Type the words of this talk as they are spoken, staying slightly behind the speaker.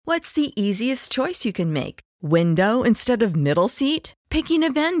What's the easiest choice you can make? Window instead of middle seat? Picking a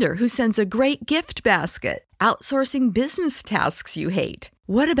vendor who sends a great gift basket? Outsourcing business tasks you hate?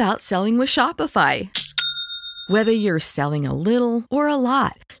 What about selling with Shopify? Whether you're selling a little or a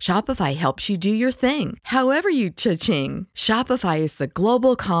lot, Shopify helps you do your thing, however you cha-ching. Shopify is the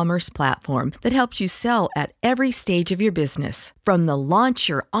global commerce platform that helps you sell at every stage of your business. From the launch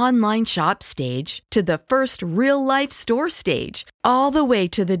your online shop stage to the first real-life store stage, all the way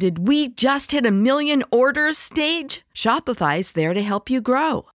to the did we just hit a million orders stage. Shopify's there to help you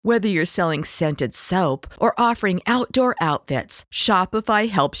grow. Whether you're selling scented soap or offering outdoor outfits, Shopify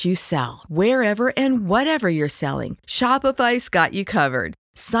helps you sell. Wherever and whatever you're selling, Shopify's got you covered.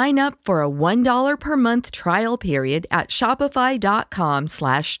 Sign up for a $1 per month trial period at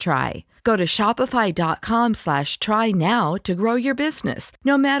shopify.com/try. Go to shopify.com/try now to grow your business,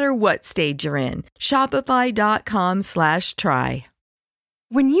 no matter what stage you're in. Shopify.com/try.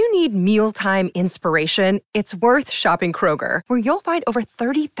 When you need mealtime inspiration, it's worth shopping Kroger, where you'll find over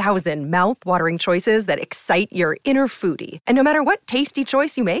 30,000 mouth-watering choices that excite your inner foodie. And no matter what tasty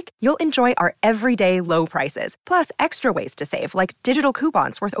choice you make, you'll enjoy our everyday low prices, plus extra ways to save, like digital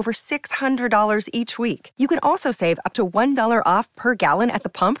coupons worth over $600 each week. You can also save up to $1 off per gallon at the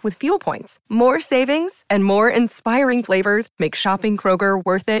pump with fuel points. More savings and more inspiring flavors make shopping Kroger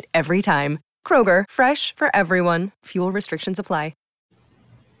worth it every time. Kroger, fresh for everyone. Fuel restrictions apply.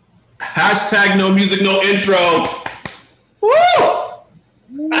 Hashtag no music, no intro. Woo!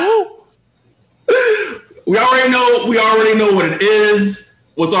 We already know what it is.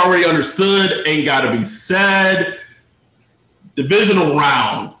 What's already understood ain't gotta be said. Divisional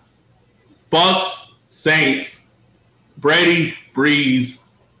round. Bucks, Saints, Brady, Breeze,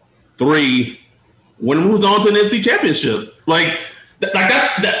 3. Winner moves on to an NFC Championship. That's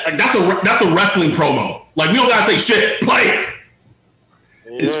a wrestling promo. Like, we don't gotta say shit.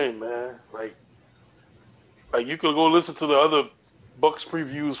 Yeah, man. Like you could go listen to the other Bucks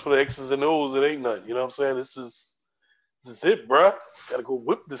previews for the X's and O's. It ain't nothing. You know what I'm saying? This is it, bruh. Gotta go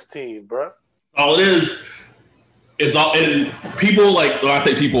whip this team, bruh. All it is all, and people I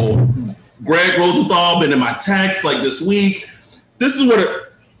say people, Greg Rosenthal been in my text like this week. This is what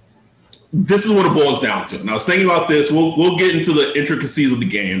it boils down to. And I was thinking about this. We'll get into the intricacies of the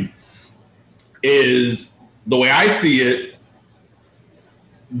game. Is the way I see it,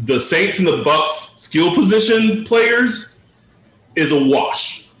 the Saints and the Bucks skill position players is a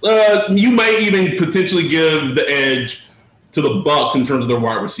wash. You might even potentially give the edge to the Bucks in terms of their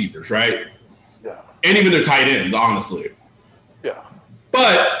wide receivers, right? Yeah. And even their tight ends, honestly. Yeah.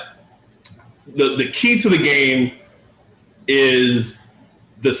 But the key to the game is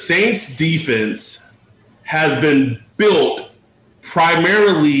the Saints defense has been built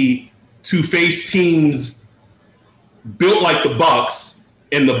primarily to face teams built like the Bucks.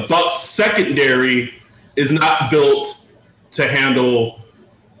 And the Bucks secondary is not built to handle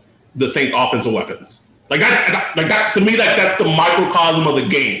the Saints offensive weapons. Like that to me, that's the microcosm of the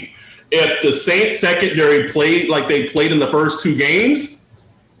game. If the Saints secondary played like they played in the first 2 games,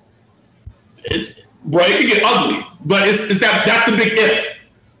 it could get ugly. But that's the big if.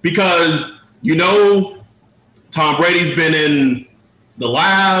 Because Tom Brady's been in the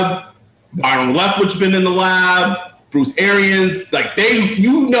lab, Byron Leftwich's been in the lab, Bruce Arians, that they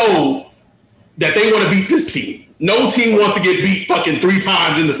want to beat this team. No team wants to get beat fucking 3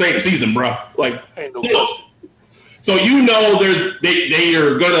 times in the same season, bro. Ain't no question. So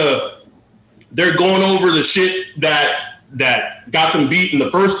they're going over the shit that got them beat in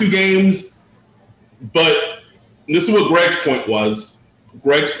the first 2 games. But this is what Greg's point was.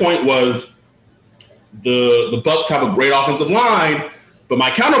 Greg's point was the Bucks have a great offensive line, but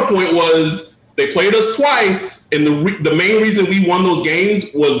my counterpoint was they played us twice, and the main reason we won those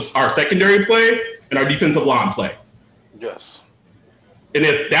games was our secondary play and our defensive line play. Yes. And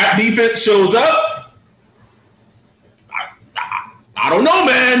if that defense shows up, I don't know,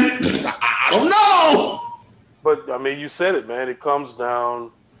 man. I don't know. But, I mean, you said it, man. It comes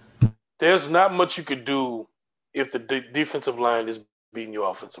down – there's not much you could do if the defensive line is beating your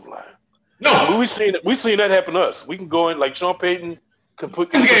offensive line. No. I mean, we seen that happen to us. We can go in – like Sean Payton can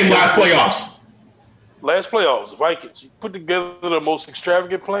put – This game last playoffs. Last playoffs, Vikings. You put together the most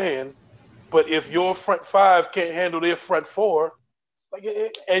extravagant plan, but if your front 5 can't handle their front 4,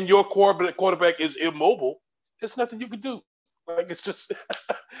 and your quarterback is immobile, there's nothing you can do. It's just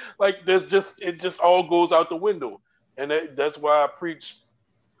it just all goes out the window. And that's why I preached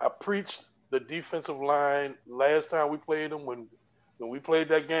the defensive line last time we played them when we played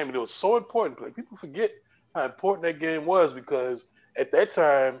that game, and it was so important. Like, people forget how important that game was, because at that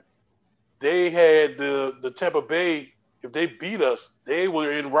time they had the Tampa Bay if they beat us, they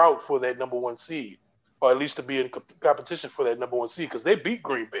were en route for that number 1 seed, or at least to be in competition for that number 1 seed because they beat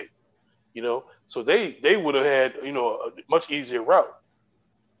Green Bay. So they would have had a much easier route.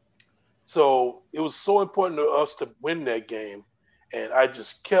 So it was so important to us to win that game, and I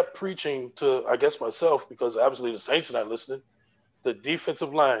just kept preaching to, I guess, myself, because obviously the Saints are not listening. The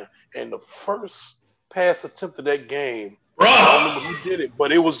defensive line and the first pass attempt of that game. Bruh. I don't remember who did it,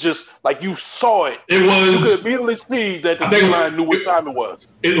 but it was just like you saw it. You could immediately see that the D-line knew what time it was.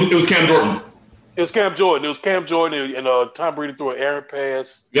 It was Cam Jordan. It was Cam Jordan, and Tom Brady threw an errant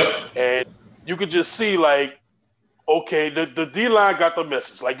pass. Yep. And you could just see, like, okay, the D-line got the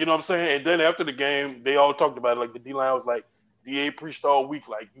message. Like, you know what I'm saying? And then after the game, they all talked about it. Like, the D-line was like, DA preached all week.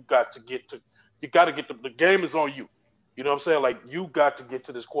 Like, you got to get the game is on you. You know what I'm saying? Like, you got to get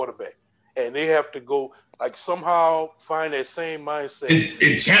to this quarterback. And they have to go, like, somehow find that same mindset.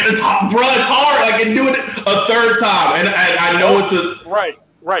 It's hard. Like, and doing it a third time. And I know it's a... Right.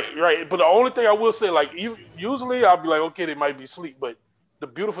 But the only thing I will say, like, usually I'll be like, okay, they might be asleep. But the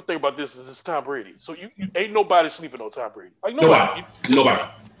beautiful thing about this is it's Tom Brady. So you ain't nobody sleeping on Tom Brady. Like, nobody.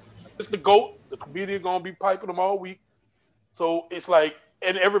 It's the GOAT. The comedian going to be piping them all week. So it's like,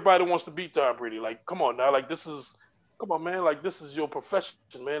 and everybody wants to beat Tom Brady. Like, come on now. Like, come on, man. Like, this is your profession,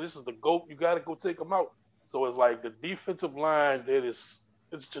 man. This is the GOAT. You got to go take him out. So it's like the defensive line it's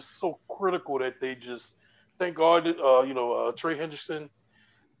just so critical that they just, thank God, Trey Henderson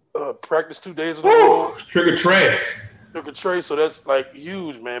practiced 2 days in a row. Trigger Trey. So that's like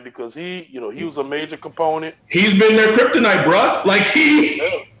huge, man, because he was a major component. He's been their kryptonite, bruh. Like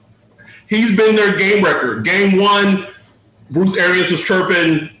he's been their game record. Game 1, Bruce Arians was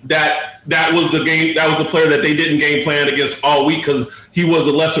chirping that was the game. That was the player that they didn't game plan against all week because he was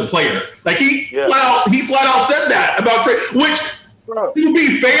a lesser player. Like he flat out said that about Trey. Which, to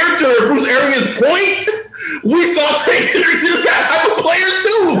be fair to Bruce Arians' point, we saw Trey Henderson as that type of player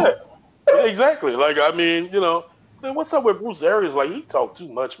too. Yeah, exactly. Like, I mean, man, what's up with Bruce Arians? Like, he talked too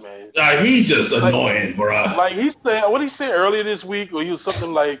much, man. He's just annoying, bro. Like, he said, what did he say earlier this week? Or he was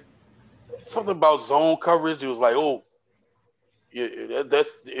something about zone coverage. He was like, "Oh, yeah, that's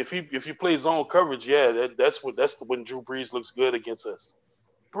if you play zone coverage, yeah, that's when Drew Brees looks good against us,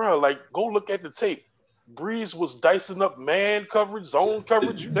 bro. Like, go look at the tape. Brees was dicing up man coverage, zone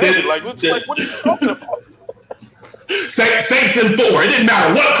coverage. You name it. Like, what are you talking about? Saints in 4. It didn't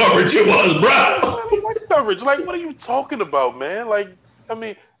matter what coverage it was, bro. What coverage? Like, what are you talking about, man? Like, I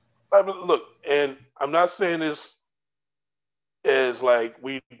mean, look, and I'm not saying this as like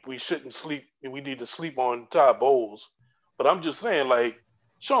we shouldn't sleep. We need to sleep on Todd Bowles, but I'm just saying, like,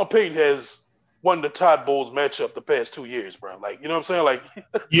 Sean Payton has won the Todd Bowles matchup the past 2 years, bro. Like, you know what I'm saying? Like,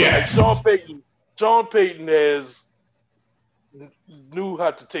 yes, Sean Payton has knew how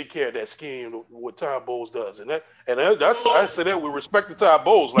to take care of that scheme, what Todd Bowles does, and that's I say that with respect to Todd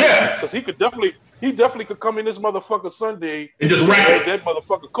Bowles, like, because he definitely could come in this motherfucker Sunday and just wreck that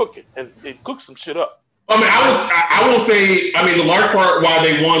motherfucker cooking and cook some shit up. I mean, I will say, I mean, the large part why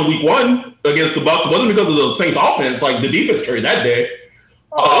they won week 1 against the Bucs wasn't because of the Saints offense, like the defense carried that day,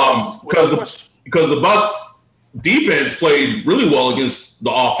 because the Bucs defense played really well against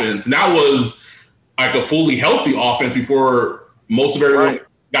the offense, and that was like a fully healthy offense before most of everyone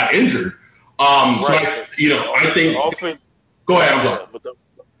got injured. So I think. Offense, go ahead, I'm sorry. But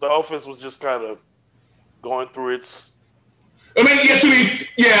the offense was just kind of going through its. I mean,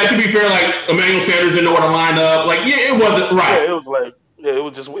 to be fair, like Emmanuel Sanders didn't know where to line up. Like, it wasn't right. Yeah, it was like,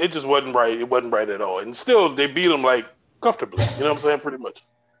 it just wasn't right. It wasn't right at all. And still, they beat them like comfortably. You know what I'm saying? Pretty much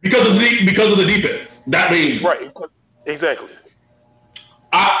because of the defense. That means right, exactly.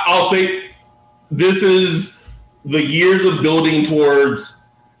 I'll say this is the years of building towards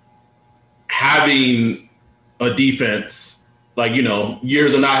having a defense, like,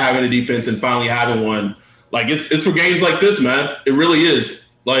 years of not having a defense and finally having one. Like, it's for games like this, man. It really is.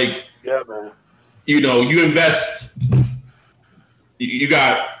 Like, yeah, man. You invest. You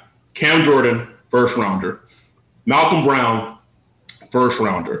got Cam Jordan, first rounder. Malcolm Brown, first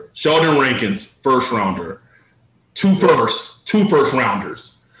rounder. Sheldon Rankins, first rounder. Two first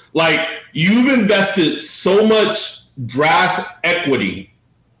rounders. Like, you've invested so much draft equity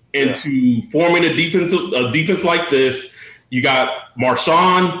into forming a defense like this. You got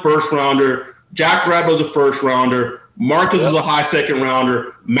Marshawn, first rounder. Jack Rabb was a first rounder. Marcus was a high second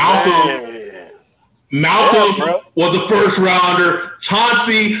rounder. Malcolm was a first rounder.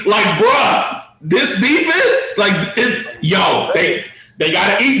 Chauncey, like, bruh, this defense, like, they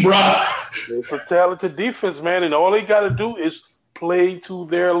gotta eat, bruh. It's a talented defense, man, and all they gotta do is play to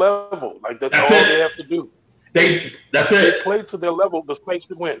their level. Like, that's all they have to do. That's it. They play to their level. The Saints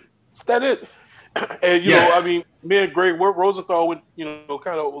should win. That's it. And you know, I mean, me and Greg Rosenthal,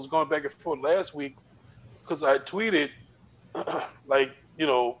 kind of was going back and forth last week because I tweeted like,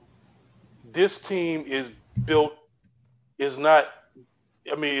 this team is built to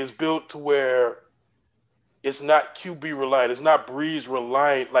where it's not QB reliant. It's not Breeze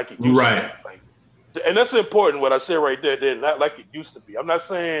reliant like it used to be. Like, and that's important. What I said right there, they're not like it used to be. I'm not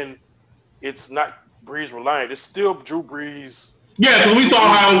saying it's not Breeze reliant. It's still Drew Brees. Yeah, because we saw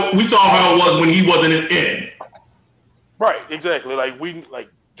how it was when he wasn't in. Right, exactly. Like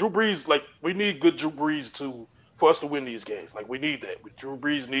Drew Brees. Like we need good Drew Brees for us to win these games. Like we need that. Drew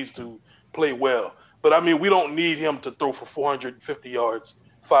Brees needs to play well. But I mean, we don't need him to throw for 450 yards,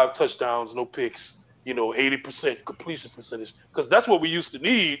 5 touchdowns, no picks. 80% completion percentage, because that's what we used to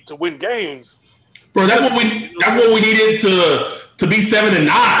need to win games. Bro, that's what we needed to be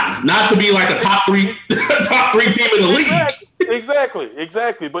 7-9, not to be like a top three team in the league.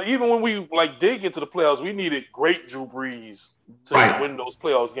 Exactly. But even when we did get to the playoffs, we needed great Drew Brees to win those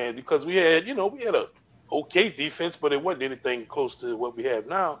playoffs games because we had a okay defense, but it wasn't anything close to what we have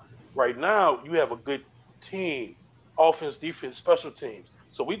now. Right now, you have a good team, offense, defense, special teams.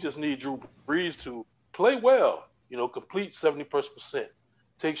 So we just need Drew Brees to play well, complete 70%,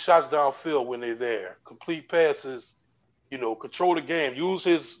 take shots downfield when they're there, complete passes, control the game, use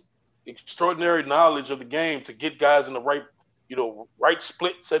his extraordinary knowledge of the game to get guys in the right, right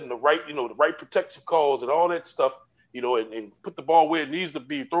split, setting the right, the right protection calls and all that stuff, and put the ball where it needs to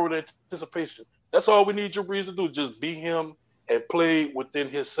be, throw it in anticipation. That's all we need Drew Brees to do, just be him and play within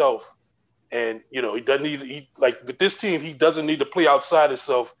himself. And, he doesn't need with this team, he doesn't need to play outside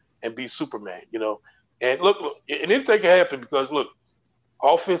himself and be Superman, And look, and anything can happen because, look,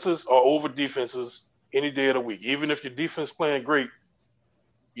 offenses are over defenses any day of the week. Even if your defense playing great,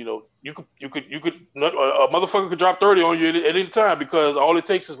 a motherfucker could drop 30 on you at any time because all it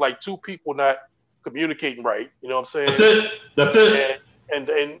takes is 2 people not communicating right. You know what I'm saying? That's it. And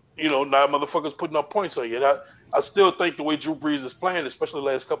now motherfuckers putting up points on you. And I still think the way Drew Brees is playing, especially the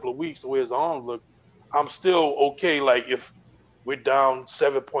last couple of weeks, the way his arms look, I'm still okay. If we're down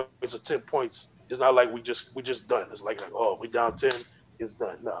 7 points or 10 points, it's not like we just done. It's like oh, we down 10, it's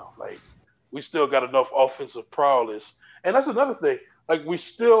done. No, we still got enough offensive prowess. And that's another thing. We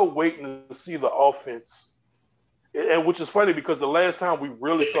still waiting to see the offense. And which is funny because the last time we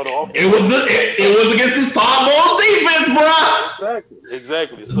really saw the offense, it was against this Todd Bowles defense, bro.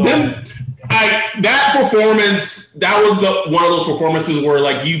 Exactly. So that performance, that was one of those performances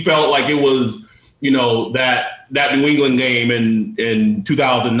where you felt like it was, that New England game in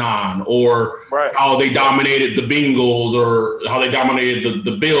 2009, or how they dominated the Bengals, or how they dominated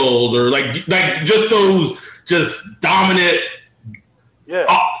the Bills, or just those dominant,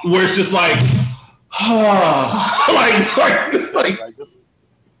 where it's just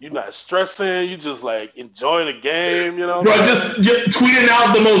you're not stressing, you just enjoying the game, Bro, just tweeting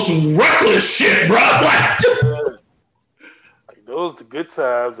out the most reckless shit, bro. Those the good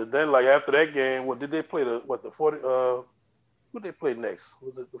times. And then after that game, what did they play? The 40 who did they play next?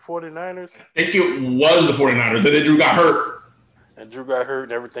 Was it the 49ers? I think it was the 49ers. Then Drew got hurt. And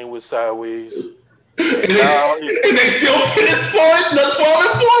everything was sideways. And they still finished the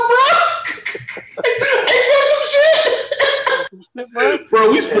 12-4, bro. Some shit.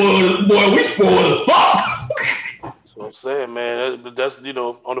 Bro, we spoiled as fuck. That's what I'm saying, man. That's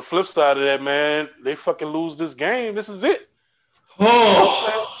on the flip side of that, man, they fucking lose this game. This is it.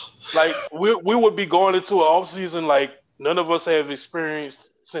 Oh, we would be going into an offseason none of us have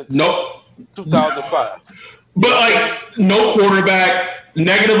experienced since 2005. But no quarterback,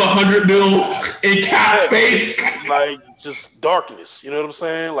 negative $100 million in cap space, just darkness. You know what I'm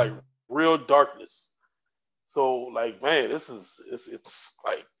saying? Real darkness. So man, this is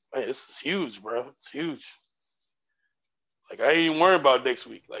huge, bro. It's huge. I ain't even worried about next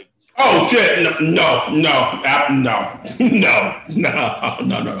week. Oh shit! No. Not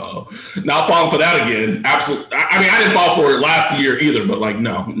falling for that again. Absolutely. I mean, I didn't fall for it last year either. But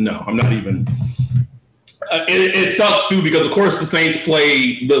no, I'm not even. It sucks too because of course the Saints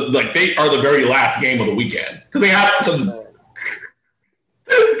play they are the very last game of the weekend because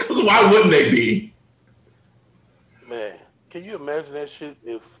why wouldn't they be? Man, can you imagine that shit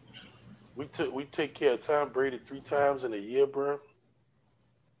if we take care of Tom Brady 3 times in a year, bro?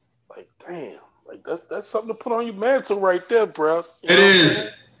 Damn, that's something to put on your mantle right there, bro. It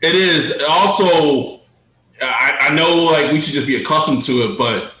is. Also, I know we should just be accustomed to it,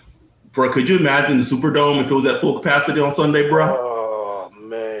 but bro, could you imagine the Superdome if it was at full capacity on Sunday, bro? Oh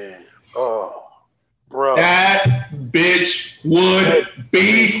man, bro, that bitch would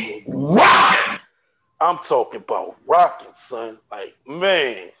be rocking. I'm talking about rocking, son.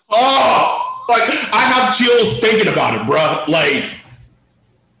 Man. Oh, Like, I have chills thinking about it, bro. Like,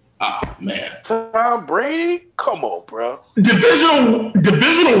 oh, man. Tom Brady? Come on, bro. Divisional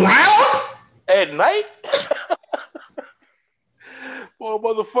round? At night? Well,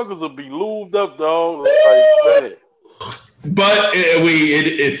 motherfuckers will be lubed up, dog. Like, man. But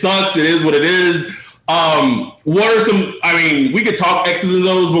it sucks. It is what it is. What are some? I mean, we could talk X's and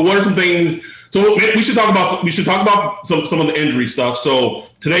O's, but what are some things? So we should talk about some of the injury stuff. So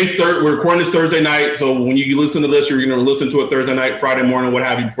we're recording this Thursday night. So when you listen to this, you're going to listen to it Thursday night, Friday morning, what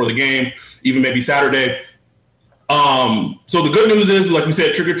have you, before the game, even maybe Saturday. So the good news is, like we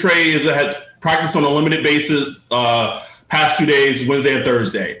said, Trigger Trey has practiced on a limited basis past 2 days, Wednesday and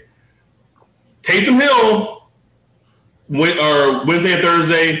Thursday. Taysom Hill Wednesday and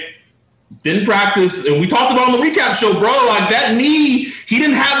Thursday didn't practice, and we talked about on the recap show, bro. Like that knee, he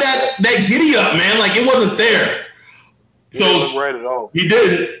didn't have that giddy up, man. Like it wasn't there. So he wasn't right at all. He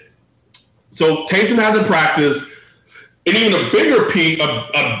didn't. So Taysom hasn't practiced, and even a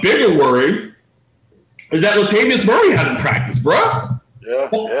bigger worry is that Latavius Murray hasn't practiced, bro. Yeah.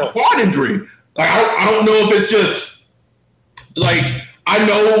 A quad injury. Like I don't know if it's just like I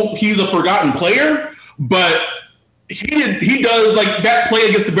know he's a forgotten player, but he does like that play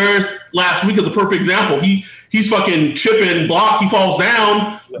against the Bears last week is a perfect example. He's fucking chipping block. He falls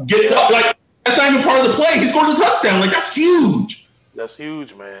down, gets up. Like that's not even part of the play. He scores a touchdown. Like that's huge. That's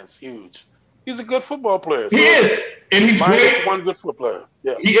huge, man. It's huge. He's a good football player. He is, and he's great. One good football player.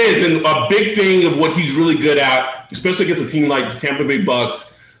 Yeah, he is, and a big thing of what he's really good at, especially against a team like the Tampa Bay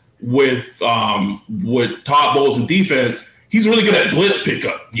Bucks with Todd Bowles and defense. He's really good at blitz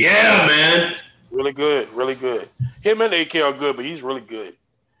pickup. Yeah, man. Really good. Him and AK are good, but he's really good.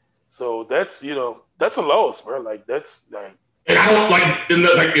 So that's a loss, bro. Like that's like. And I don't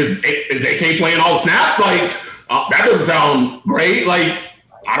like is AK playing all the snaps? Like that doesn't sound great. Like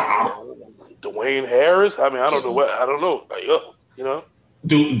I don't. Dwayne Harris. I mean, I don't know what. I don't know. Like you know.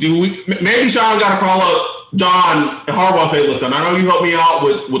 Do we? Maybe Sean got to call up John and Harbaugh. Say, listen, I know you helped me out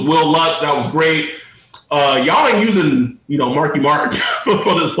with Will Lutz. That was great. Y'all ain't using, Marky Mark for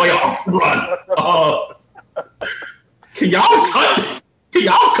this playoff run. Can y'all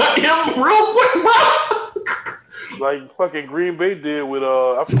cut him real quick, bro? Like fucking Green Bay did with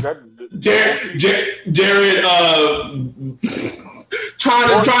I forgot. Jared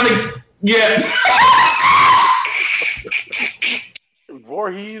trying to yeah.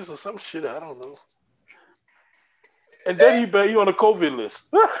 Voorhees or some shit. I don't know. And then he bet you on the COVID list.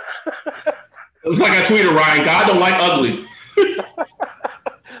 It was like I tweeted, Ryan, God don't like ugly.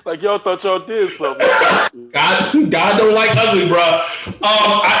 Like y'all thought y'all did something. God don't like ugly, bro.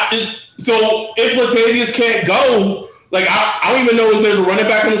 So if Latavius can't go, like I don't even know if there's a running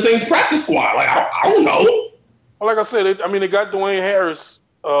back on the Saints practice squad. Like I don't know. Well, like I said, they got Dwayne Harris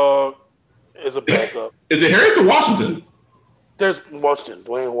as a backup. Is it Harris or Washington? There's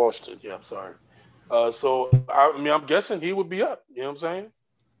Dwayne Washington. Yeah, I'm sorry. So I'm guessing he would be up. You know what I'm saying?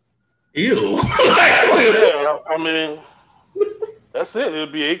 Ew. Yeah, I mean, that's it. It'll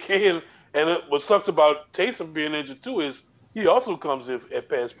be AK, and what sucks about Taysom being injured too is he also comes at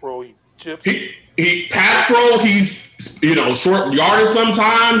pass pro. He chips. He pass pro. He's short yardage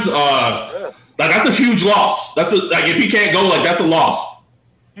sometimes. Like that's a huge loss. If he can't go, like that's a loss.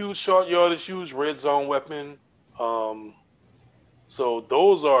 Huge short yardage, huge red zone weapon. So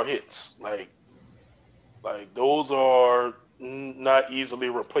those are hits. Like those are not easily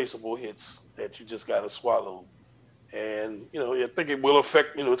replaceable hits that you just got to swallow. And, I think it will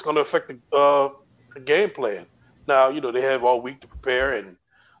affect, it's going to affect the game plan. Now, they have all week to prepare, and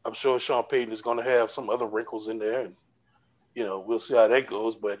I'm sure Sean Payton is going to have some other wrinkles in there. And, we'll see how that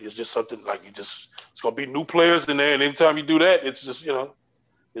goes. But it's just something like it's going to be new players in there. And anytime you do that, it's just,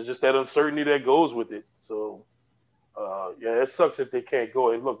 it's just that uncertainty that goes with it. So, it sucks if they can't go.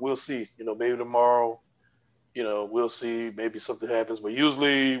 And look, we'll see, maybe tomorrow, we'll see. Maybe something happens, but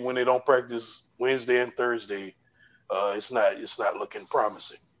usually when they don't practice Wednesday and Thursday, it's not looking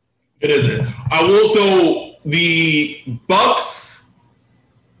promising. It isn't. I will. So the Bucks,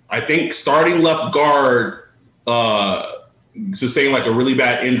 I think, starting left guard sustained like a really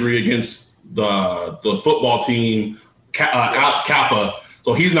bad injury against the football team, Alex Kappa.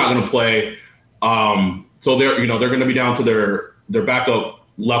 So he's not going to play. So they're going to be down to their backup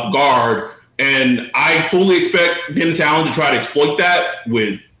left guard. And I fully expect Dennis Allen to try to exploit that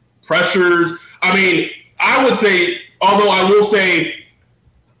with pressures. I mean, I would say, although I will say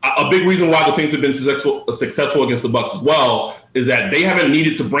a big reason why the Saints have been successful against the Bucks as well is that they haven't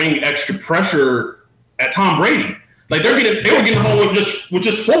needed to bring extra pressure at Tom Brady. Like they were getting home with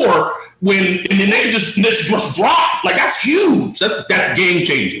just 4 and then they could just drop. Like that's huge. That's game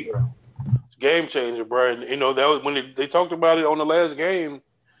changing. It's game changer, bro. And that was when they talked about it on the last game.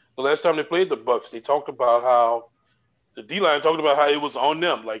 The last time they played the Bucks, they talked about how the D-line talked about how it was on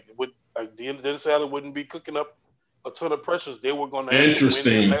them. Like Dennis Allen wouldn't be cooking up a ton of pressures. They were going to win the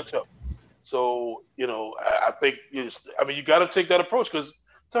matchup. So, I think you got to take that approach because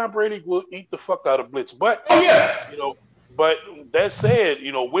Tom Brady will eat the fuck out of blitz. But but that said,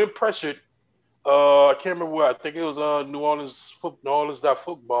 when pressured, I can't remember where. I think it was New Orleans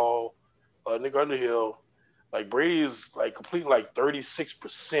football. Nick Underhill, like Brady is like completing like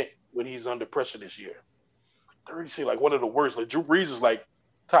 36% when he's under pressure this year. 36, like one of the worst. Like Drew Brees is like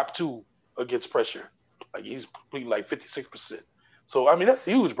top 2 against pressure. Like he's completing like 56%. So that's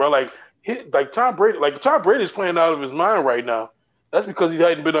huge, bro. Like Tom Brady is playing out of his mind right now. That's because he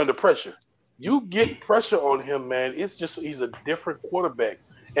hadn't been under pressure. You get pressure on him, man. It's just he's a different quarterback.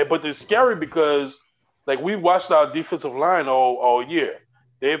 But it's scary because like we watched our defensive line all year.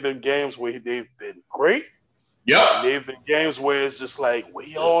 There have been games where they've been great. Yep. And there have been games where it's just like, where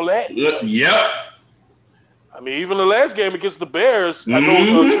y'all at? Like, yep. Even the last game against the Bears, I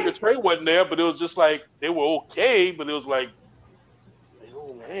know Trigger Trey wasn't there, but it was just like they were okay, but it was like,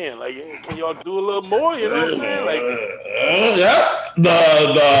 oh man, like can y'all do a little more? You know what I'm saying? Like, the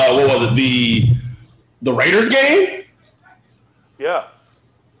what was it? The Raiders game? Yeah.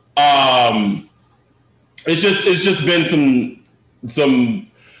 It's just been some.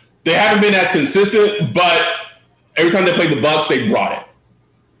 They haven't been as consistent, but every time they played the Bucks, they brought it.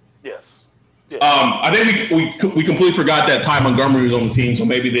 Yes. I think we completely forgot that Ty Montgomery was on the team, so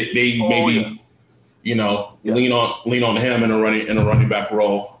maybe lean on him in a running back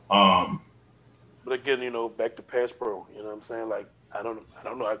role. But again, back to pass pro. You know what I'm saying? Like I don't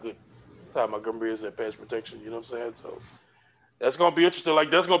know how good Ty Montgomery is at pass protection. You know what I'm saying? So that's gonna be interesting. Like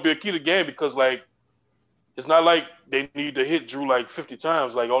that's gonna be a key to the game because like it's not like they need to hit Drew like 50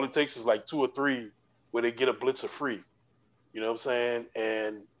 times. Like all it takes is like 2 or 3 where they get a blitzer free. You know what I'm saying?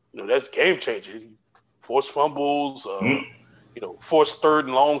 And that's game changing. Force fumbles, force third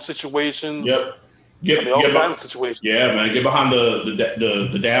and long situations. Yep. All kinds of situations. Yeah, man. Get behind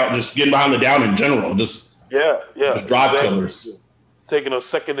the down. Just getting behind the down in general. Just drive killers. Taking a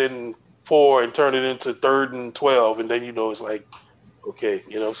 2nd and 4 and turn it into 3rd and 12, and then it's like, okay,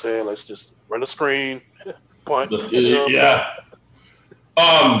 you know what I'm saying? Let's just run a screen, punt. Let's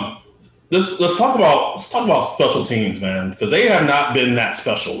talk about special teams, man, because they have not been that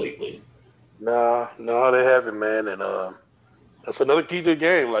special lately. No, they haven't, man, and that's another key to the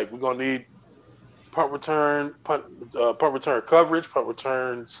game. Like we're gonna need punt return coverage, punt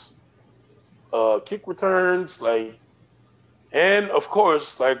returns, kick returns, like, and of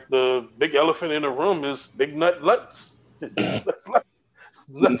course, like the big elephant in the room is big nut Lutz.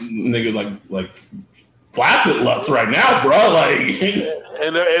 Nigga, like flaccid Lutz right now, bro. Like,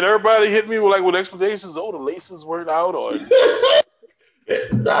 and everybody hit me with explanations. Oh, the laces weren't out, or I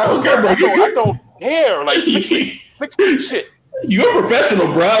don't care, bro. I don't care. Like, fix this shit. You're a professional,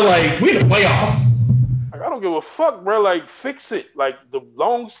 bro. Like, we in the playoffs. Like, I don't give a fuck, bro. Like, fix it. Like the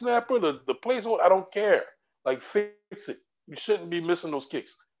long snapper, the place. I don't care. Like, fix it. You shouldn't be missing those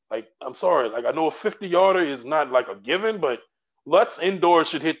kicks. Like, I'm sorry. Like, I know a 50-yarder is not like a given, but Lutz indoors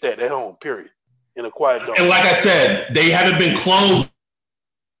should hit that at home, period. In a quiet zone. And like I said, they haven't been close.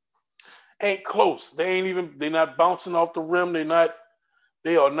 Ain't close. They're not bouncing off the rim.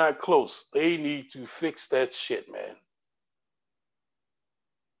 They are not close. They need to fix that shit, man.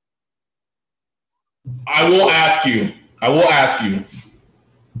 I will ask you.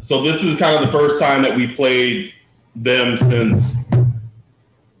 So this is kind of the first time that we played them since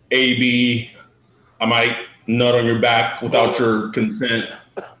AB. I might nut on your back without your consent.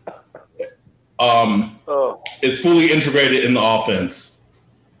 It's fully integrated in the offense.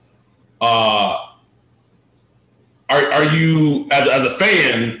 Are you as a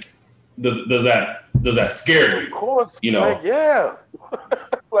fan? Does that scare you? Of course, like, yeah.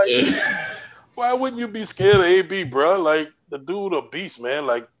 Like, why wouldn't you be scared of AB, bro? Like the dude a beast, man.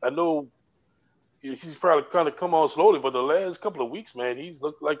 Like I know he's probably kind of come on slowly, but the last couple of weeks, man, he's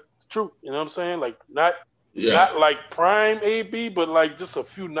looked like the truth. You know what I'm saying? Like not like prime AB, but like just a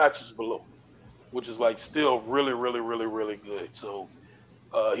few notches below, which is like still really, really, really, really good. So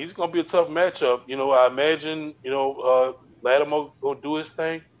he's gonna be a tough matchup. I imagine Latimer gonna do his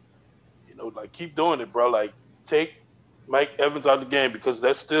thing. Like keep doing it, bro. Like take Mike Evans out of the game because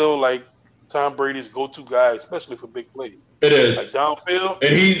that's still like Tom Brady's go-to guy, especially for big plays. It is like downfield,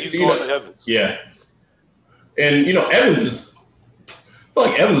 and he's going to Evans. Yeah, and Evans is. I feel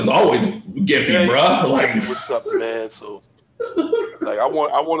like Evans is always gimpy, bro. Like what's up, man? So like I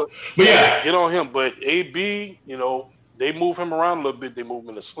want to, but yeah, get on him. But AB, they move him around a little bit. They move him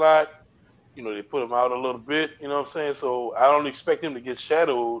in the slot. they put him out a little bit. You know what I'm saying? So I don't expect him to get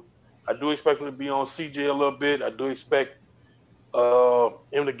shadowed. I do expect him to be on CJ a little bit. I do expect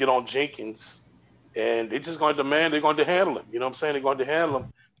him to get on Jenkins, and they're just going to demand they're going to handle him. You know what I'm saying? They're going to handle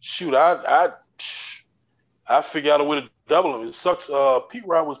him. Shoot, I figure out a way to double him. It sucks. Was Pete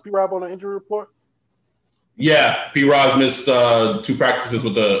Rob on the injury report? Yeah, Pete Rob missed 2 practices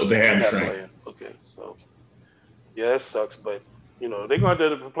with the hamstring. Okay, so yeah, it sucks, but they're going to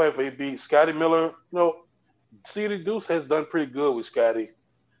have to play for AB. Scotty Miller, CD Deuce has done pretty good with Scotty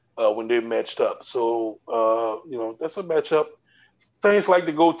when they matched up. So that's a matchup. Saints like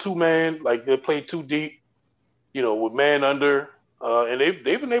to go 2-man, like they play 2 deep, with man under, and they've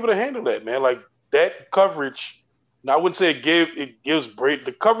been able to handle that, man. Like that coverage. Now I wouldn't say it gives Brady.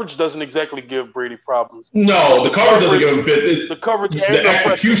 The coverage doesn't exactly give Brady problems. No, the coverage doesn't give him fits. The coverage and the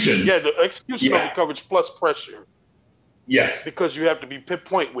execution. Pressure. Yeah, the execution of the coverage plus pressure. Yes. Because you have to be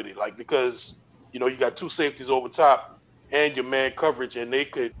pinpoint with it, because you got 2 safeties over top and your man coverage, and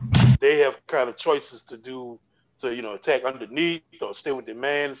they have kind of choices to attack underneath or stay with their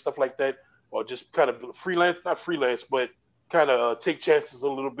man and stuff like that, or just kind of not freelance, but kind of take chances a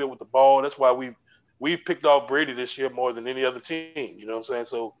little bit with the ball. That's why we've picked off Brady this year more than any other team. You know what I'm saying?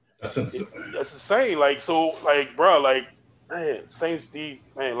 So that's insane. Man, Saints D,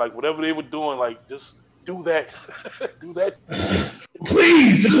 man, whatever they were doing, just do that. Do that.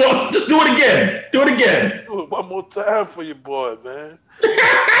 Please, just do it again. Do it again. Do it one more time for your boy, man.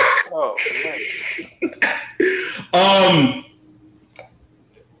 Oh, man.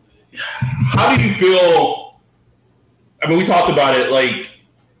 How do you feel? I mean, we talked about it.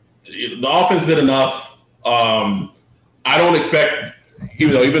 The offense did enough. I don't expect,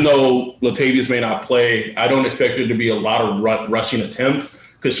 even though Latavius may not play, I don't expect there to be a lot of rushing attempts,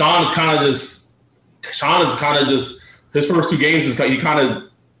 because Sean is kind of just his first 2 games he kind of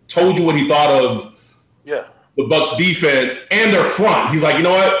told you what he thought of the Bucs defense and their front. He's like, you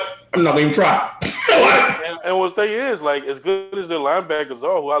know what? I'm not going to even try. and what they is, as good as their linebackers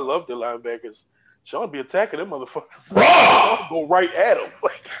are, who I love their linebackers, Sean be attacking them motherfuckers. Bro! Go right at him.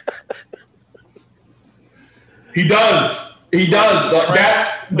 He does.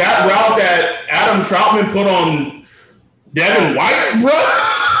 That route that Adam Troutman put on Devin White, bro.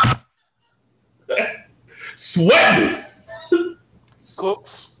 Sweating.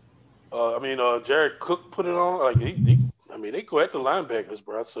 Cooks. Jared Cook put it on. They go at the linebackers,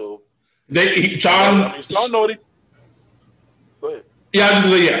 bro. So Sean know it. Go ahead.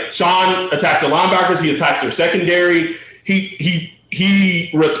 Yeah, Sean attacks the linebackers. He attacks their secondary. He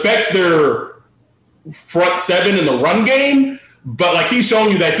respects their front 7 in the run game, but he's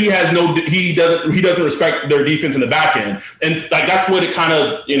showing you that he doesn't respect their defense in the back end, and that's what it kind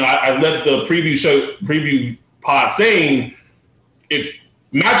of I led the preview pod saying, if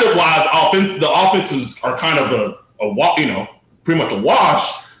matchup wise, the offenses are kind of pretty much a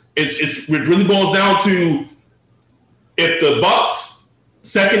wash. It really boils down to, if the Bucs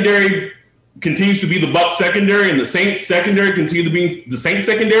secondary continues to be the Bucs secondary and the Saints secondary continue to be the Saints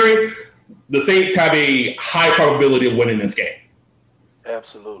secondary, the Saints have a high probability of winning this game.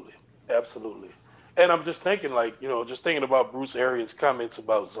 Absolutely. And I'm just thinking, just thinking about Bruce Arians' comments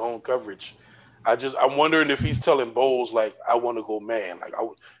about zone coverage. I'm wondering if he's telling Bowles, I want to go man. I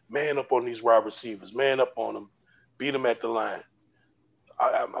would man up on these wide receivers, man up on them, beat them at the line.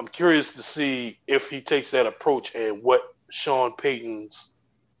 I'm curious to see if he takes that approach and what Sean Payton's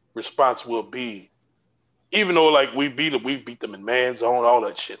response will be. Even though we beat them in man zone, all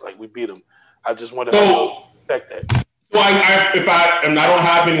that shit. We beat them. I just wonder how to affect that. So I don't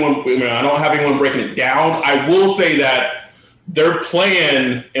have anyone breaking it down. I will say that their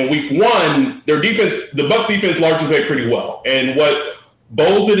plan in week 1, their defense, the Bucs defense largely played pretty well. And what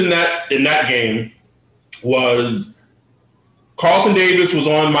Bowles did in that game was Carlton Davis was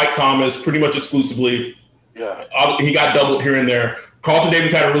on Mike Thomas pretty much exclusively. Yeah. He got doubled here and there. Carlton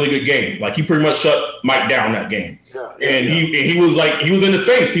Davis had a really good game. He pretty much shut Mike down that game. He was in his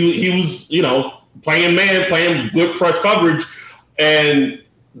face. He was, playing man, playing good press coverage, and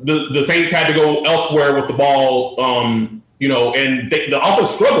the Saints had to go elsewhere with the ball, and the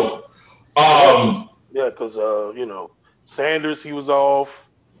offense struggled. Because Sanders, he was off.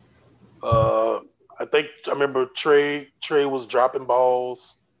 I remember Trey was dropping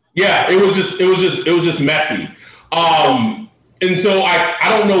balls. Yeah, it was just messy. And so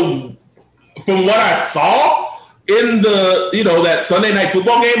I don't know, from what I saw in that Sunday Night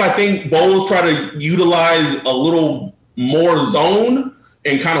Football game, I think Bowles tried to utilize a little more zone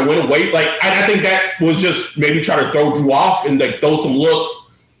and kind of went away. I think that was just maybe try to throw Drew off and throw some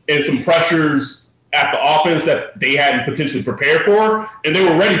looks and some pressures at the offense that they hadn't potentially prepared for, and they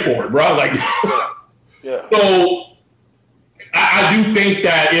were ready for it, bro. Like, yeah. So I do think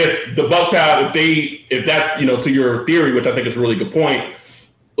that if the Bucks have, if that, to your theory, which I think is a really good point,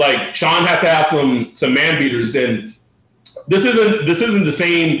 like Sean has to have some man beaters, and this isn't the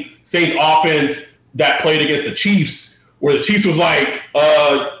same Saints offense that played against the Chiefs, where the Chiefs was like,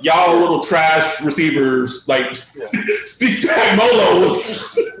 y'all little trash receivers, like Speak Spagnuolo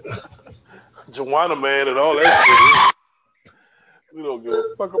was Juwanna Man and all that shit. We don't give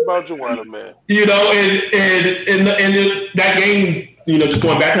a fuck about Juwanna Man. And that game, just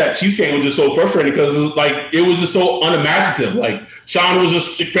going back to that Chiefs game was just so frustrating because it was just so unimaginative. Like Sean was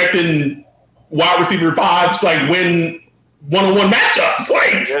just expecting wide receiver fives like win one-on-one matchups.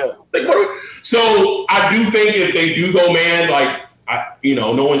 So I do think if they do go man,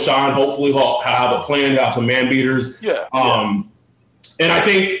 knowing Sean, hopefully he'll have a plan, he'll have some man beaters. Yeah. And I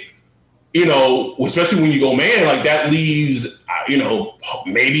think, especially when you go man, like that leaves,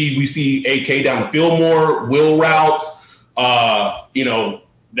 maybe we see AK down the field more, will routes. That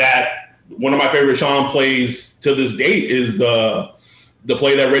one of my favorite Sean plays to this date is the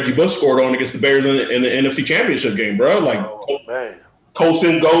play that Reggie Bush scored on against the Bears in the NFC Championship game, bro. Like,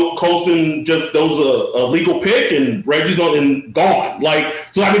 Colson just those a legal pick and Reggie's on and gone. Like,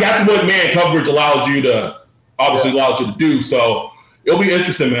 so I mean that's what man coverage allows you to do. So it'll be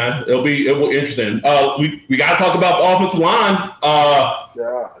interesting, man. It'll be interesting. We gotta talk about the offensive line.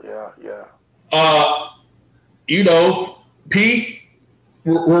 Pete,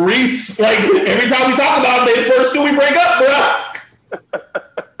 Reese, like every time we talk about it, they the first two we bring up, bro.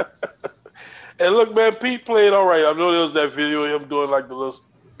 And look, man, Pete played all right. I know there was that video of him doing like the little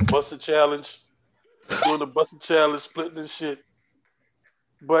busted challenge, splitting and shit.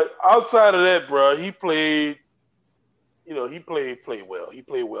 But outside of that, bro, he played well. He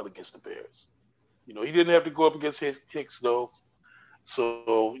played well against the Bears. He didn't have to go up against Hicks though.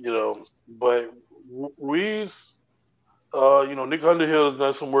 So, but Reese, Nick Underhill has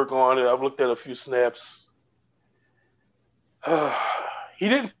done some work on it. I've looked at a few snaps. He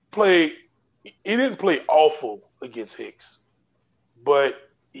didn't play awful against Hicks, but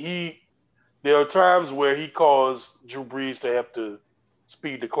there are times where he caused Drew Brees to have to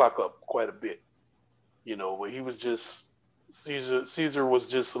speed the clock up quite a bit. Where he was just Caesar was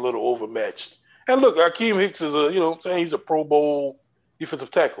just a little overmatched. And look, Akeem Hicks is he's a Pro Bowl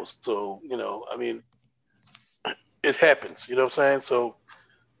defensive tackle. So, it happens, you know what I'm saying? So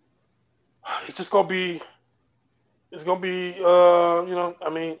it's just gonna be he's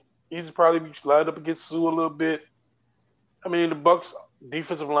probably lined up against Sue a little bit. The Bucks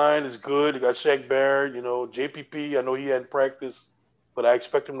defensive line is good. They got Shaq Barrett, JPP. I know he hadn't practiced, but I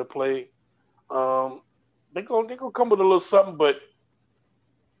expect him to play. They're gonna come with a little something, but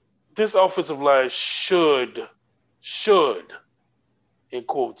this offensive line should, in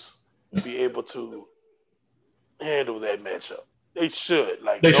quotes, be able to handle that matchup. They should.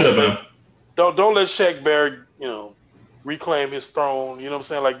 They should, man. Don't let Shaq Barrett, reclaim his throne. You know what I'm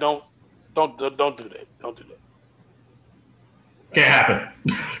saying? Like, don't do that. Don't do that.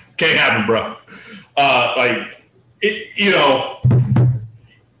 Can't happen, bro.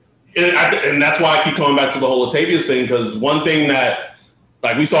 And that's why I keep coming back to the whole Latavius thing, because one thing that,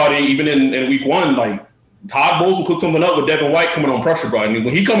 we saw it even in week one, Todd Bowles will cook something up with Devin White coming on pressure, bro. When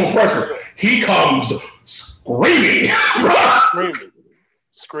he comes on pressure, he comes screaming, bro.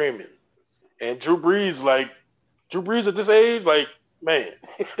 Screaming. And Drew Brees at this age, man,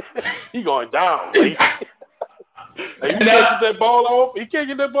 he going down. He can't get that ball off. He can't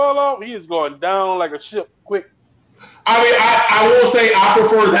get that ball off. He is going down like a ship quick. I will say I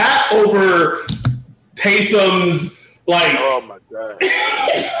prefer that over Taysom's, oh my God.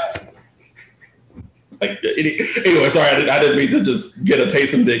 Anyway, sorry, I didn't mean to just get a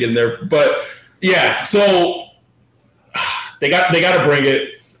Taysom dig in there. But yeah, so they got to bring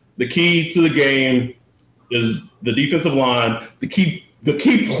it. The key to the game is the defensive line. The key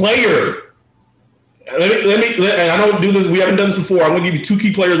player. Let me. And I don't do this. We haven't done this before. I'm going to give you two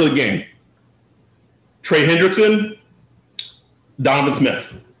key players of the game: Trey Hendrickson, Donovan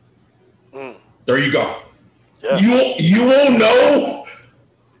Smith. There you go. Yeah. You will know.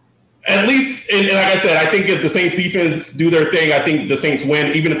 At least, and like I said, I think if the Saints defense do their thing, I think the Saints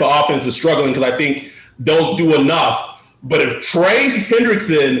win, even if the offense is struggling, because I think they'll do enough. But if Trey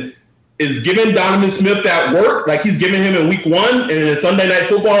Hendrickson is giving Donovan Smith that work, like he's giving him in week one and in Sunday Night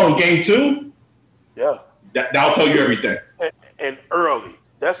Football in game 2, yeah, that'll tell you everything. And early.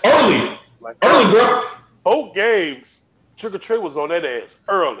 That's early. Early, bro. Both games, Trigger Trey was on that ass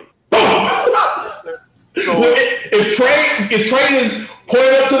early. So if Trey is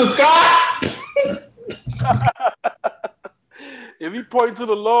pointing up to the sky, If he point to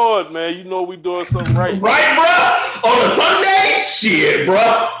the Lord, man, you know we doing something right. Right, bro? On a Sunday? Shit,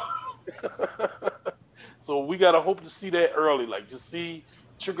 bro. So we gotta hope to see that early, like just see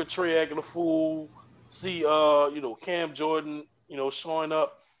Trigger Trey acting a fool, see Cam Jordan, showing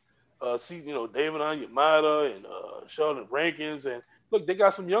up, see David Onyemata and Sheldon Rankins, and look, they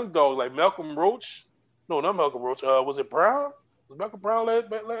got some young dogs like Malcolm Roach. No, not Malcolm Roach. Was it Brown? Was Malcolm Brown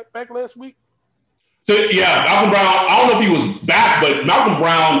back last week? So yeah, Malcolm Brown. I don't know if he was back, but Malcolm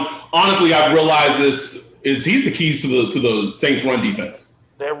Brown. Honestly, I've realized he's the keys to the Saints' run defense.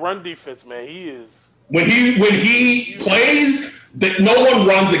 That run defense, man, he is. When he plays, that no one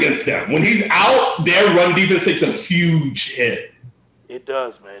runs against them. When he's out, their run defense takes a huge hit. It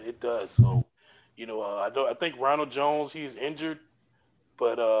does, man. It does. So, I think Ronald Jones, he's injured,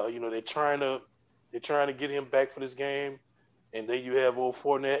 but they're trying to get him back for this game, and then you have old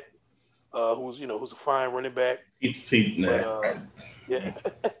Fournette. Who's a fine running back. Yeah.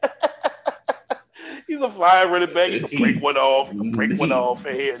 He's a fine running back. He can break one off.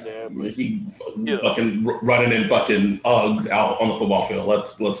 Here and there. He fucking running in fucking Uggs out on the football field.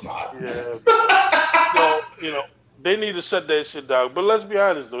 Let's not. Yeah. So, they need to shut that shit down. But let's be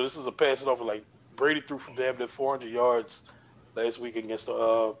honest, though. This is a pass it off. Like, Brady threw for damn near 400 yards last week against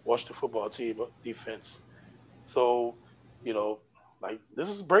the Washington football team defense. So, like, this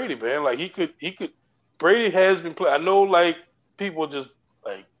is Brady, man. Like, he could. Brady has been playing. I know, like, people just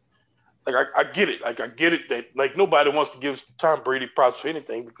like I get it. Like, I get it that like nobody wants to give Tom Brady props for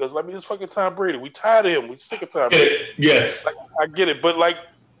anything because it's fucking Tom Brady. We tired of him. We sick of Tom Brady. Yes, like, I get it. But like,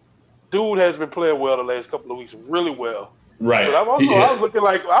 dude has been playing well the last couple of weeks, really well. Right. But I was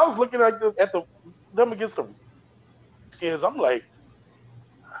looking at them against the Skins. I'm like,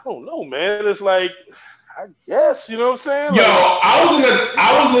 I don't know, man. It's like. I guess, you know what I'm saying? Yo, I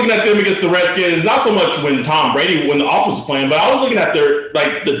was looking at them against the Redskins, not so much when Tom Brady, when the offense was playing, but I was looking at their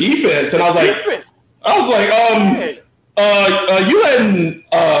the defense, and I was like, you letting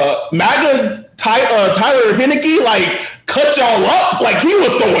MAGA Tyler Heineke cut y'all up? Like he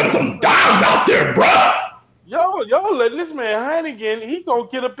was throwing some dimes out there, bruh. Y'all letting this man Heineken, he gonna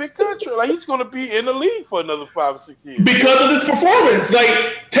get a big contract. Like he's gonna be in the league for another 5 or 6 years. Because of this performance.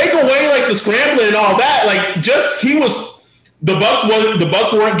 Like, take away the scrambling and all that. Like, the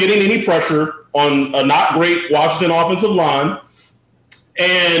Bucs weren't getting any pressure on a not great Washington offensive line.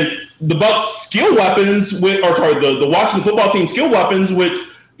 And the Bucs skill weapons the Washington football team skill weapons, which,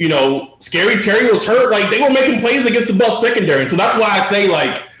 Scary Terry was hurt. Like, they were making plays against the Bucs secondary. And so that's why I say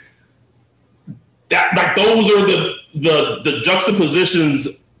that, like, those are the juxtapositions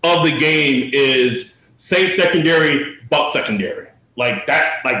of the game is Saints secondary, Bucs secondary. Like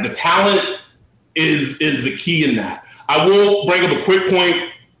that, like the talent is the key in that. I will bring up a quick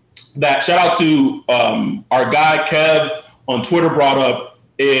point that shout out to our guy Kev on Twitter brought up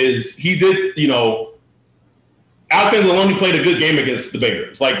is he did, Alexander Loney played a good game against the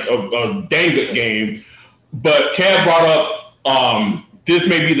Bears, like a dang good game. But Kev brought up this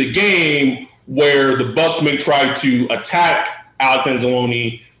may be the game where the Bucs may try to attack Alex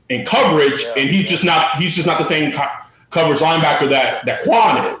Anzalone in coverage, and he's just not the same coverage linebacker that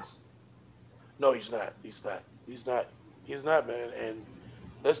Quan is. No, he's not. He's not, man. And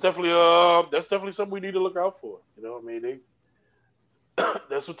that's definitely something we need to look out for.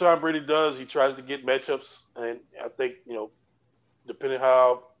 That's what Tom Brady does. He tries to get matchups, and I think depending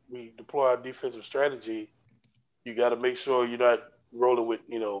how we deploy our defensive strategy, you got to make sure you're not rolling with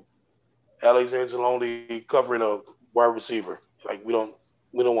Alex Anzalone covering a wide receiver. Like we don't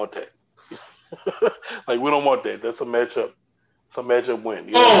want that. Like we don't want that. That's a matchup. It's a matchup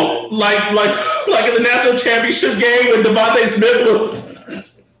win. Like in the national championship game when Devontae Smith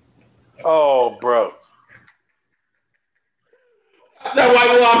was. Oh, bro. That white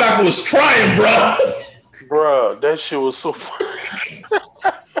linebacker was trying, bro. Bro, that shit was so funny.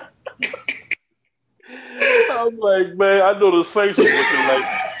 I'm like, man, I know the Saints are looking like,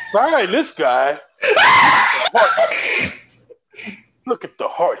 sign this guy. Look at the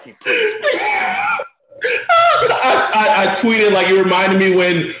heart he plays. I tweeted like it reminded me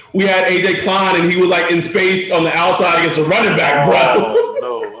when we had AJ Klein and he was like in space on the outside against a running back, bro. Oh,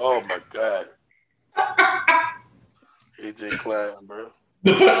 no. Oh, my God. AJ Klein, bro.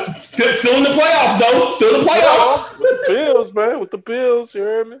 Still in the playoffs, though. Still in the playoffs. With the Bills, man. With the Bills, you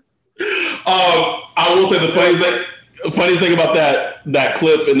heard me? I will say the funniest thing about that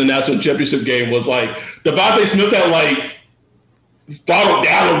clip in the national championship game was like Devontae Smith had like throttled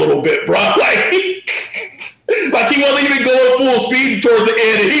down a little bit, bro. Like he wasn't even going full speed towards the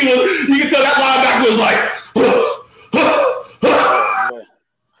end, and you can tell that linebacker was like.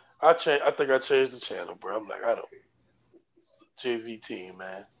 I think I changed the channel, bro. I'm like, I don't JV team,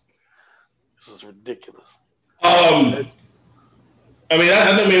 man. This is ridiculous. Um, I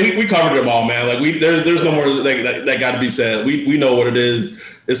mean, we covered them all, man. Like there's no more that got to be said. We know what it is.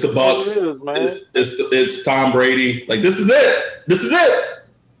 It's the Bucks. It is, man. It's Tom Brady. Like this is it. This is it.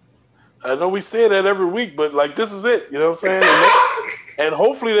 I know we say that every week, but like this is it. You know what I'm saying? And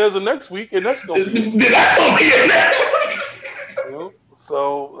hopefully there's a next week, and that's gonna be it. You know?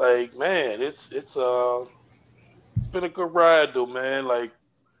 So like, man, it's been a good ride though, man. Like,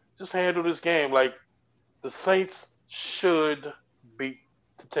 just handle this game. Like, the Saints should beat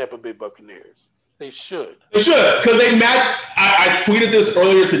the Tampa Bay Buccaneers. They should. They should, because they match. I tweeted this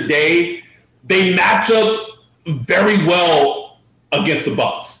earlier today. They match up very well against the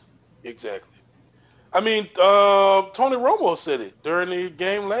Bucs. Exactly. I mean, Tony Romo said it during the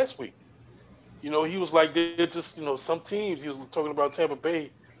game last week. You know, he was like, they're just, you know, some teams, he was talking about Tampa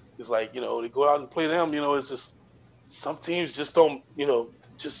Bay. It's like, you know, they go out and play them, you know, it's just, some teams just don't, you know,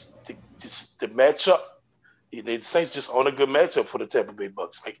 just to match up. The Saints just on a good matchup for the Tampa Bay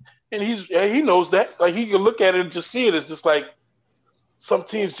Bucks. Like, and he knows that. Like, he can look at it and just see it. It's just like, some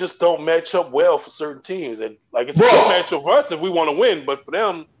teams just don't match up well for certain teams, and like it's a good matchup for us if we want to win. But for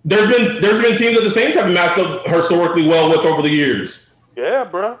them, there's been teams at the same time matched up historically well with over the years. Yeah,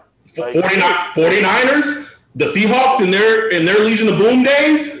 bro. Like, 49ers, the Seahawks in their Legion of Boom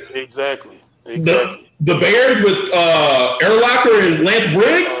days. Exactly. The Bears with Urlacher and Lance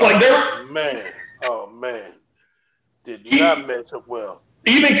Briggs, oh man, did not match up well.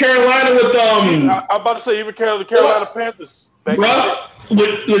 Even Carolina with I'm about to say even the Carolina Panthers. Bro,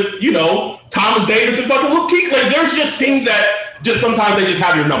 with you know, Thomas Davis and fucking Luke Kuechly. Like, there's just teams that just sometimes they just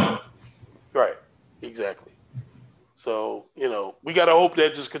have your number. Right. Exactly. So, you know, we gotta hope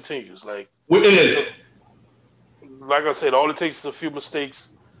that just continues. Like, it is. Like I said, all it takes is a few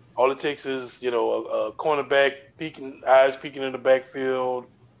mistakes. All it takes is, you know, a cornerback peeking in the backfield,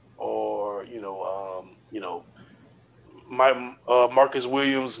 or Marcus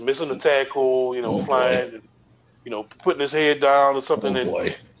Williams missing a tackle, you know, flying. And, you know, putting his head down or something,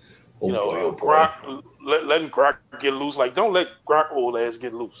 Gronk, letting Gronk get loose. Like, don't let Gronk old ass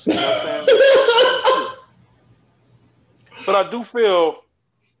get loose. You know what I'm saying? But I do feel,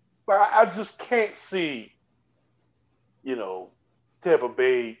 I just can't see, you know, Tampa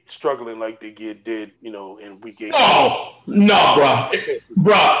Bay struggling like they did, you know, in week 8. No, bro. If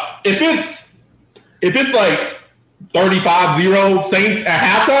it's like 35-0 Saints at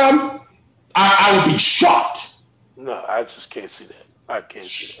halftime, I would be shocked. No, I just can't see that. I can't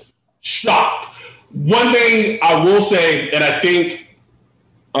see that. Shocked. One thing I will say, and I think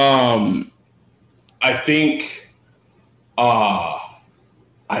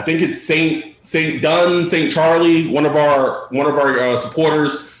it's St. Dunn, St. Charlie, one of our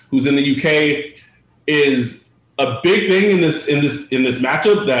supporters who's in the UK, is a big thing in this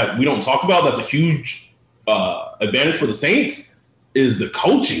matchup that we don't talk about. That's a huge advantage for the Saints is the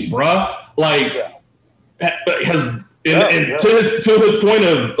coaching, bruh. Like. Yeah. To his point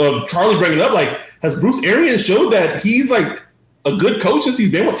of Charlie bringing it up, like, has Bruce Arians showed that he's like a good coach since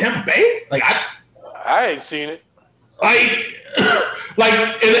he's been with Tampa Bay? Like, I ain't seen it. And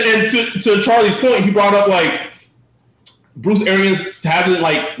to Charlie's point, he brought up like Bruce Arians hasn't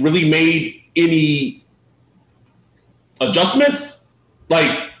like really made any adjustments.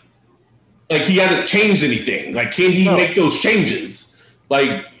 Like he hasn't changed anything. Like, can he make those changes?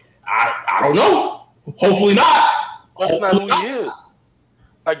 Like, I don't know. Hopefully not. That's not who he is.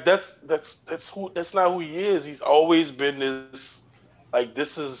 Like, that's not who he is. He's always been this, like,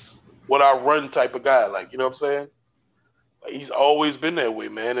 this is what I run type of guy. Like, you know what I'm saying? Like, he's always been that way,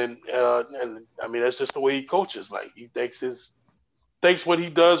 man. And I mean, that's just the way he coaches. Like, he thinks what he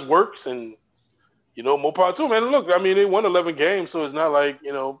does works, and, you know, more power to him. And look, I mean, they won 11 games, so it's not like,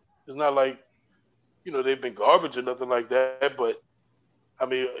 you know, they've been garbage or nothing like that. But I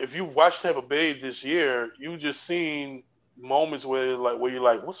mean, if you've watched Tampa Bay this year, you just seen moments where you're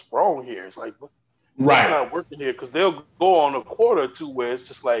like, what's wrong here? It's like, what's not working here? Because they'll go on a quarter or two where it's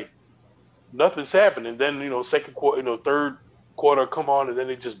just like nothing's happening. Then, you know, second quarter, you know, third quarter come on, and then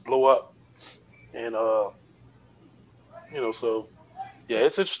they just blow up. And you know, so yeah,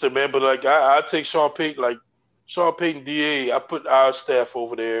 it's interesting, man. But like, I take Sean Payton, DA. I put our staff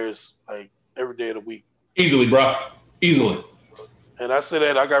over there as like every day of the week. Easily, bro. Easily. And I say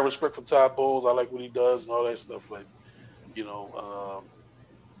that I got respect for Todd Bowles. I like what he does and all that stuff. Like, you know,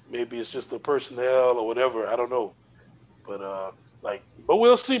 maybe it's just the personnel or whatever. I don't know. But but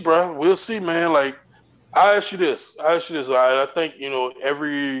we'll see, bro. We'll see, man. Like, I ask you this. I think, you know,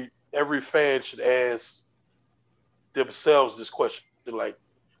 every fan should ask themselves this question. Like,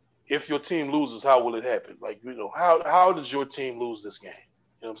 if your team loses, how will it happen? Like, how does your team lose this game?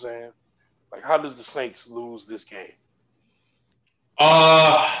 You know what I'm saying? Like, how does the Saints lose this game?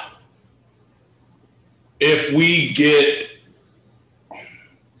 If we get,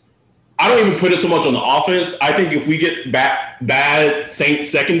 I don't even put it so much on the offense. I think if we get bad Saints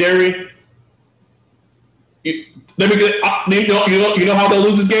secondary, you know how they'll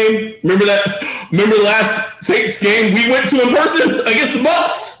lose this game? Remember the last Saints game we went to in person against the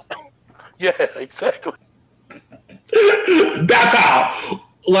Bucks? Yeah, exactly. That's how.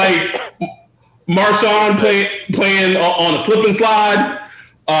 Like, Marshawn playing on a slip and slide,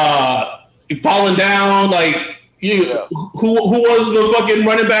 falling down. Like, who was the fucking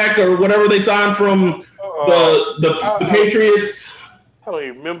running back or whatever they signed from the Patriots? I don't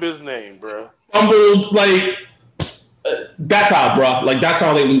even remember his name, bro. Fumbled, like, that's how, bro. Like, that's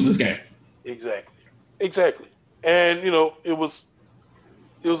how they lose this game. Exactly. And, it was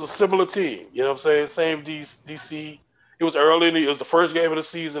a similar team. You know what I'm saying? Same DC. It was early. It was the first game of the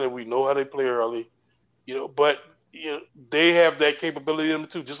season, and we know how they play early. But they have that capability in them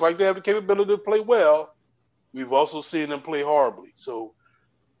too. Just like they have the capability to play well, we've also seen them play horribly. So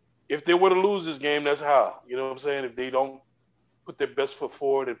if they were to lose this game, that's how. You know what I'm saying? If they don't put their best foot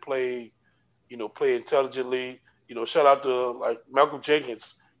forward and play intelligently. Shout out to like Malcolm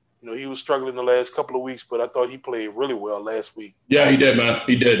Jenkins. He was struggling the last couple of weeks, but I thought he played really well last week. Yeah, he did, man.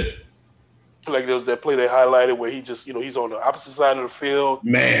 He did. Like there was that play they highlighted where he just, he's on the opposite side of the field.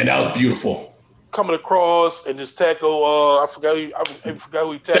 Man, that was beautiful. Coming across and just tackle. I forgot who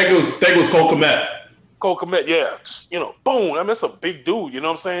he tackled. I think it was Cole Kmet. Cole Kmet, yeah. Just, boom. I mean, that's a big dude. You know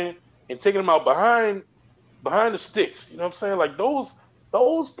what I'm saying? And taking him out behind the sticks. You know what I'm saying? Like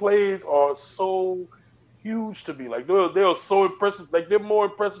those plays are so huge to me. Like they're so impressive. Like they're more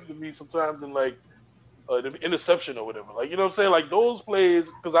impressive to me sometimes than like the interception or whatever. Like, you know what I'm saying? Like those plays,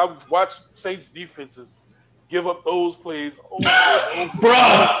 because I've watched Saints defenses give up those plays.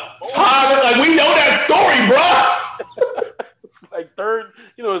 Bruh, like we know that story, bruh. It's like third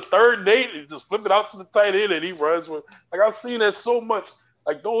and 8, and just flip it out to the tight end and he runs with. Like I've seen that so much.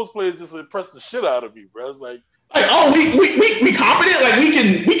 Like those plays just impress the shit out of me, bro. It's like we competent. Like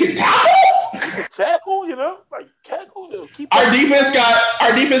we can tackle. Tackle, like tackle. Our defense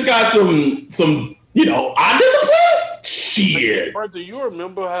got some undisciplined shit. Bro, do you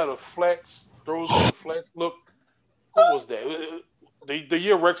remember how the flats throws on the flats look? What was that? The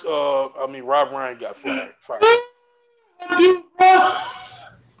year Rob Ryan got fired. Dude,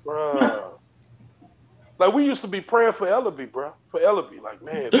 bro. Like we used to be praying for Ellaby, bro. For Ellaby, like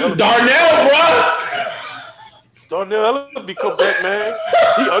man. Darnell, bro. Darnell Ellaby come back, man.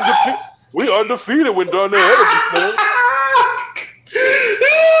 We undefeated when Darnell Ellaby played.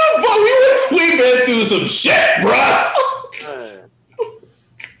 But we been through some shit, bro.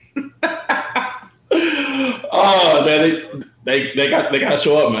 Oh man, they got to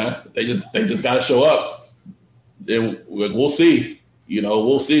show up, man. They just got to show up. And we'll see.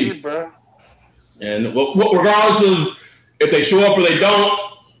 We'll see, bro. And regardless of if they show up or they don't,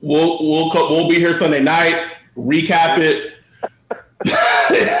 we'll be here Sunday night. Recap it.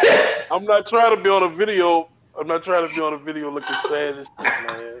 I'm not trying to be on a video. Looking sad and shit,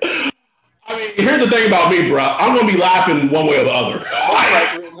 man. I mean, here's the thing about me, bro. I'm gonna be laughing one way or the other.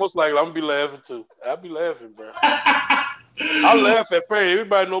 Most likely, I'm gonna be laughing too. I'll be laughing, bro. I laugh at pain.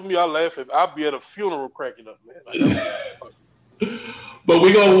 Everybody know me. I'll be at a funeral cracking up, man. But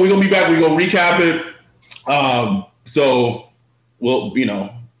we're gonna be back. We're gonna recap it. So we'll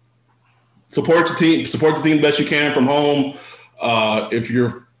support the team the best you can from home. If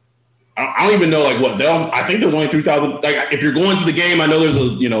you're, I don't even know like what I think there's only 3,000. Like if you're going to the game, I know there's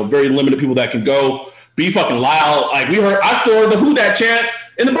a very limited people that can go. Be fucking loud. Like I still heard the Who Dat chant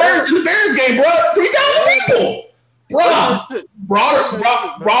in the Bears game, bro. 3,000 people, bro.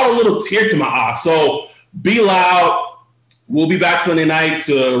 Brought a little tear to my eye. So be loud. We'll be back Sunday night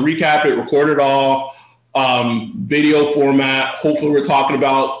to recap it, record it all, video format. Hopefully we're talking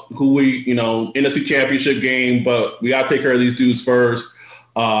about who NFC Championship game, but we got to take care of these dudes first.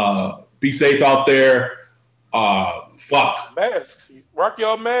 Be safe out there. Fuck. Masks. Rock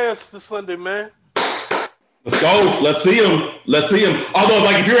y'all masks this Sunday, man. Let's go. Let's see them. Although,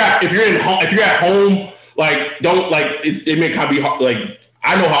 like, if you're at home, like, don't like it may kind of be hard, like.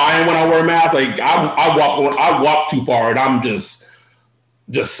 I know how I am when I wear a mask. Like I walk too far and I'm just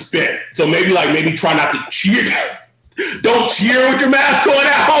spent. So maybe try not to cheer. Don't cheer with your mask on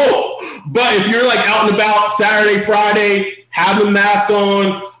at home. But if you're like out and about Saturday, Friday, have the mask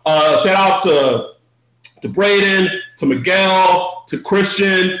on. Shout out to Braden, to Miguel, to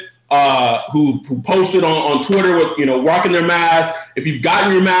Christian. who posted on Twitter with, rocking their mask. If you've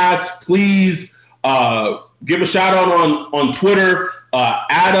gotten your mask, please give a shout out on Twitter.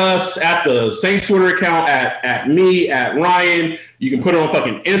 Add us at the Saints Twitter account, at me, at Ryan. You can put it on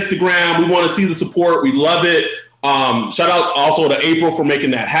fucking Instagram. We want to see the support. We love it. Shout out also to April for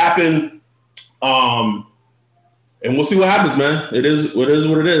making that happen. And we'll see what happens, man. It is what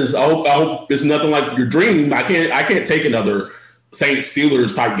it is. I hope it's nothing like your dream. I can't take another Saints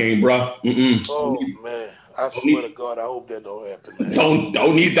Steelers type game, bro. Mm-mm. Oh man, I swear to God, I hope that don't happen.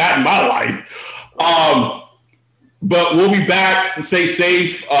 Don't need that in my life. But we'll be back. Stay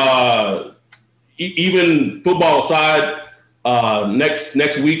safe. Even football aside, next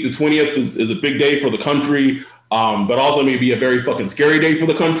week, the 20th is a big day for the country. But also maybe a very fucking scary day for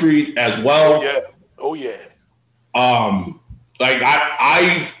the country as well. Oh yeah.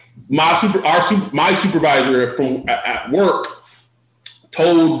 My supervisor at work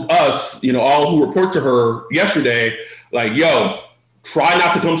told us, all who report to her yesterday, like, yo, try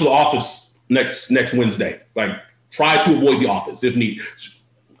not to come to the office next Wednesday. Like, try to avoid the office if need.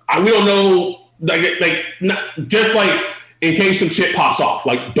 We don't know, just like in case some shit pops off,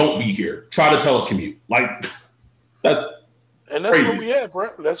 like, don't be here. Try to telecommute. Like, that's crazy. Where we at,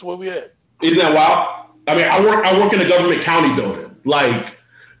 bro. That's where we at. Isn't that wild? I mean, I work in a government county building, like,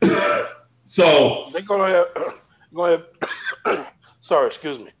 so they're gonna have. Sorry,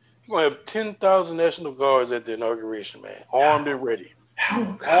 excuse me. You're gonna have 10,000 National Guards at the inauguration, man, armed and ready.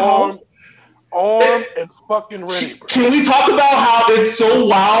 Armed and fucking ready, bro. Can we talk about how it's so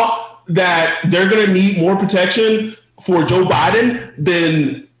wild that they're gonna need more protection for Joe Biden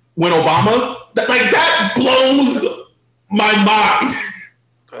than when Obama? That blows my mind.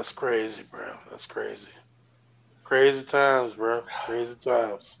 That's crazy, bro. That's crazy. Crazy times, bro. Crazy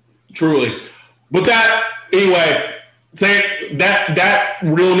times. Truly. But anyway, say that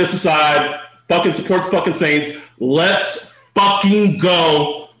realness aside, fucking support the fucking Saints. Let's fucking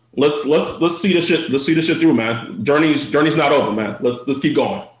go. Let's see the shit. Let's see the shit through, man. Journey's not over, man. Let's keep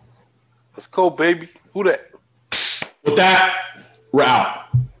going. Let's go, baby. Who that? With that, we're out.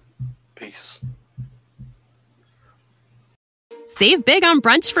 Peace. Save big on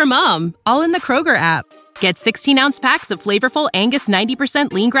brunch for mom, all in the Kroger app. Get 16-ounce packs of flavorful Angus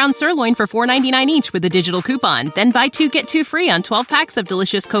 90% lean ground sirloin for $4.99 each with a digital coupon. Then buy 2, get 2 free on 12 packs of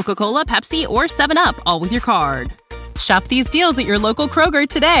delicious Coca-Cola, Pepsi, or 7-Up, all with your card. Shop these deals at your local Kroger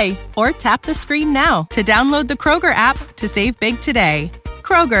today, or tap the screen now to download the Kroger app to save big today.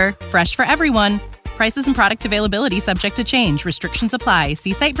 Kroger, fresh for everyone. Prices and product availability subject to change. Restrictions apply.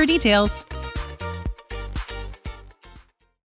 See site for details.